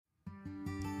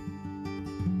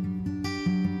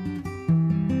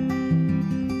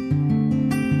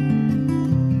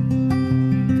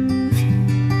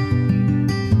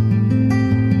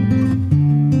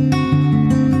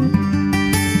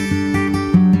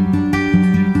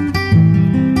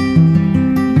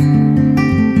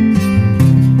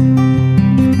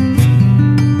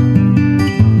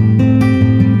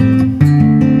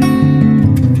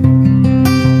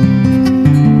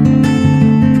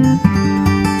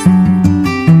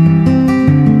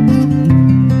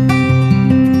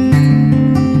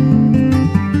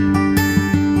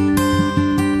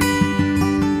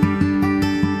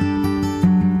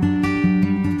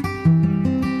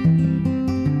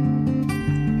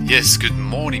Yes, good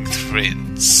morning,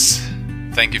 friends.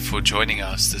 Thank you for joining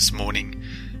us this morning.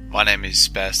 My name is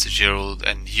Pastor Gerald,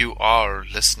 and you are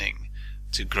listening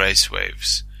to Grace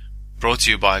Waves, brought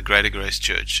to you by Greater Grace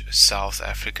Church, South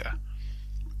Africa.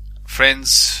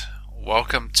 Friends,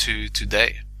 welcome to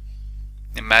today.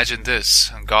 Imagine this: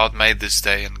 God made this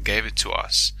day and gave it to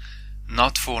us,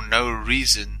 not for no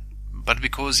reason, but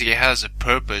because He has a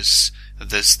purpose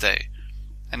this day.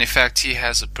 And in fact, He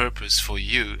has a purpose for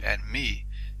you and me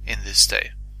in this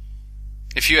day.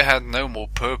 If you had no more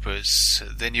purpose,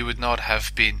 then you would not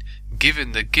have been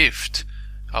given the gift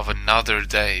of another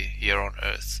day here on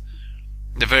earth.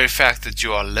 The very fact that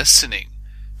you are listening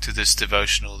to this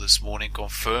devotional this morning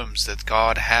confirms that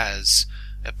God has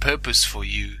a purpose for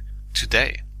you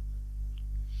today.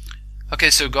 Okay,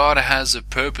 so God has a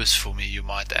purpose for me, you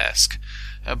might ask.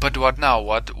 But what now?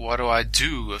 What do I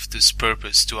do with this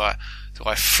purpose? Do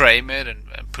I frame it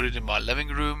and put it in my living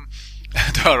room?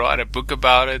 Do I write a book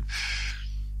about it?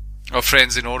 Well,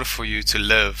 friends, in order for you to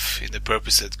live in the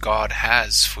purpose that God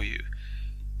has for you,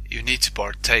 you need to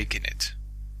partake in it.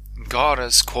 God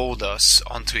has called us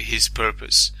onto His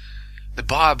purpose. The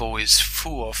Bible is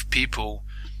full of people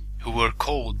who were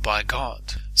called by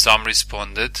God. Some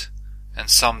responded and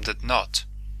some did not.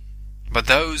 But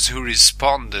those who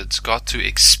responded got to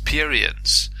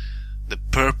experience the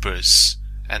purpose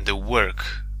and the work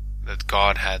that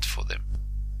God had for them.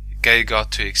 They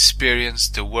got to experience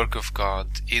the work of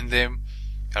God in them,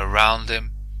 around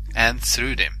them, and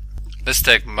through them. Let's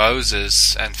take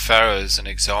Moses and Pharaoh as an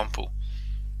example.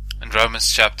 In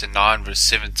Romans chapter 9 verse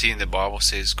 17, the Bible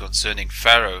says concerning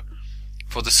Pharaoh,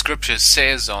 "For the scripture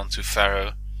says unto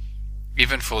Pharaoh,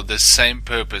 even for this same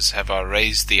purpose have I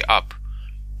raised thee up,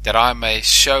 that I may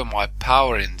show my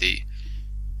power in thee,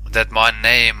 that my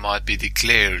name might be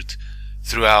declared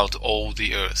throughout all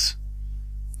the earth."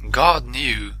 God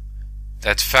knew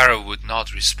that Pharaoh would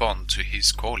not respond to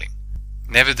his calling.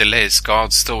 Nevertheless,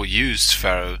 God still used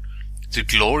Pharaoh to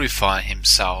glorify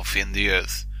Himself in the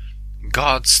earth.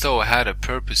 God still had a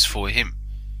purpose for him.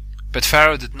 But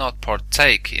Pharaoh did not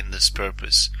partake in this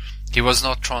purpose. He was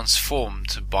not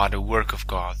transformed by the work of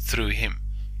God through him.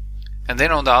 And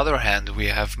then on the other hand, we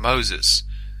have Moses.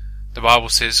 The Bible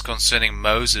says concerning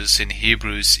Moses in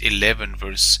Hebrews 11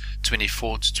 verse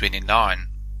 24 to 29,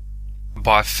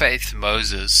 "By faith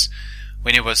Moses,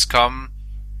 when he was come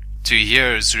to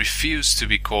years, refused to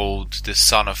be called the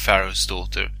son of Pharaoh's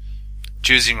daughter,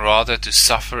 choosing rather to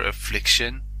suffer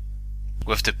affliction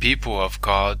with the people of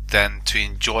God than to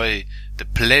enjoy the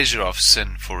pleasure of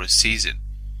sin for a season,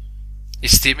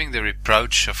 esteeming the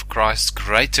reproach of Christ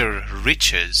greater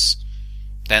riches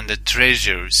than the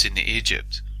treasures in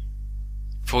Egypt.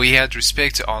 For he had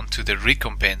respect unto the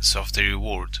recompense of the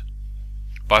reward.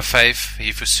 By faith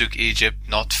he forsook Egypt,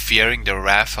 not fearing the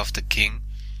wrath of the king,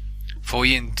 for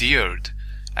he endured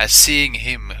as seeing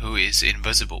him who is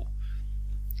invisible.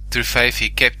 Through faith he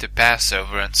kept the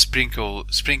Passover and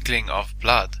sprinkling of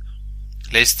blood,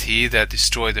 lest he that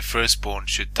destroyed the firstborn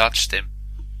should touch them.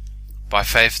 By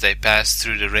faith they passed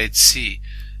through the Red Sea,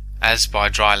 as by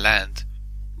dry land,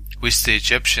 which the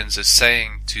Egyptians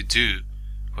essaying to do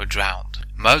were drowned."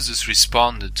 Moses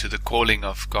responded to the calling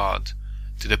of God,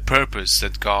 to the purpose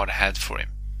that God had for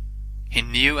him. He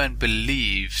knew and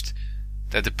believed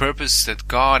that the purpose that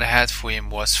God had for him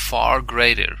was far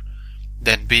greater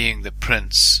than being the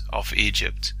prince of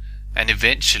Egypt, and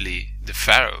eventually the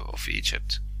Pharaoh of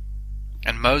Egypt.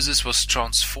 And Moses was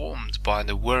transformed by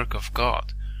the work of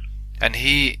God, and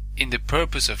he, in the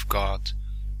purpose of God,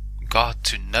 got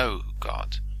to know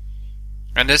God.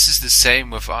 And this is the same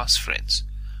with us, friends.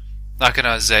 Like in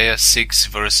Isaiah 6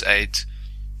 verse 8,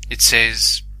 it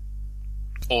says,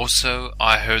 "Also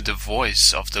I heard the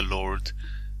voice of the Lord,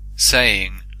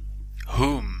 saying,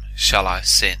 Whom shall I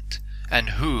send,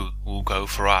 and who will go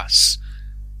for us?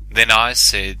 Then I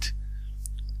said,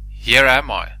 Here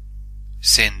am I,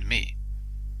 send me."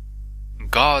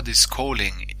 God is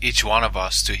calling each one of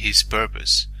us to His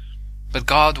purpose, but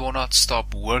God will not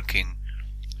stop working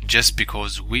just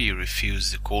because we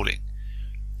refuse the calling.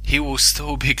 He will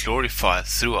still be glorified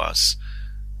through us,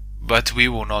 but we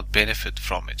will not benefit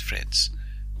from it, friends.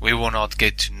 We will not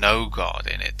get to know God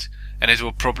in it, and it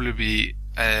will probably be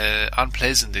an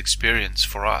unpleasant experience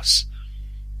for us.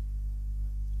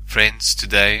 Friends,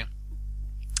 today,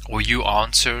 will you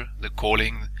answer the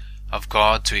calling of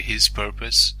God to His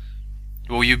purpose?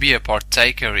 Will you be a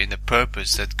partaker in the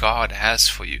purpose that God has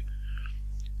for you?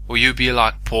 Will you be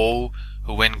like Paul,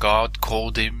 who when God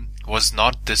called him was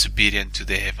not disobedient to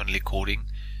the heavenly calling,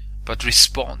 but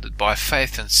responded by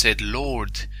faith and said,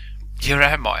 "Lord, here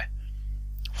am I.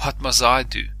 What must I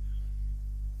do?"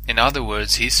 In other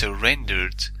words, he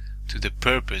surrendered to the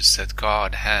purpose that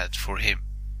God had for him.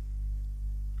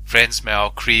 Friends, may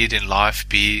our creed in life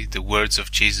be the words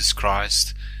of Jesus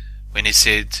Christ when he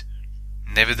said,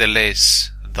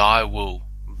 "Nevertheless, thy will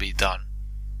be done."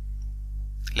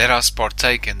 Let us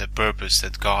partake in the purpose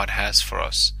that God has for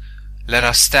us. Let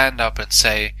us stand up and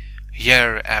say,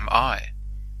 "Here am I,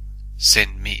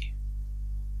 send me."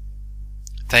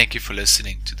 Thank you for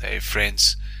listening today,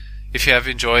 friends. If you have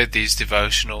enjoyed these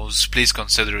devotionals, please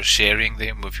consider sharing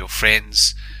them with your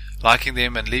friends, liking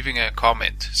them and leaving a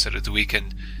comment so that we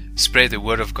can spread the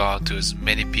word of God to as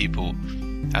many people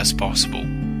as possible.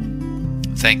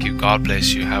 Thank you. God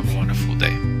bless you. Have a wonderful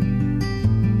day.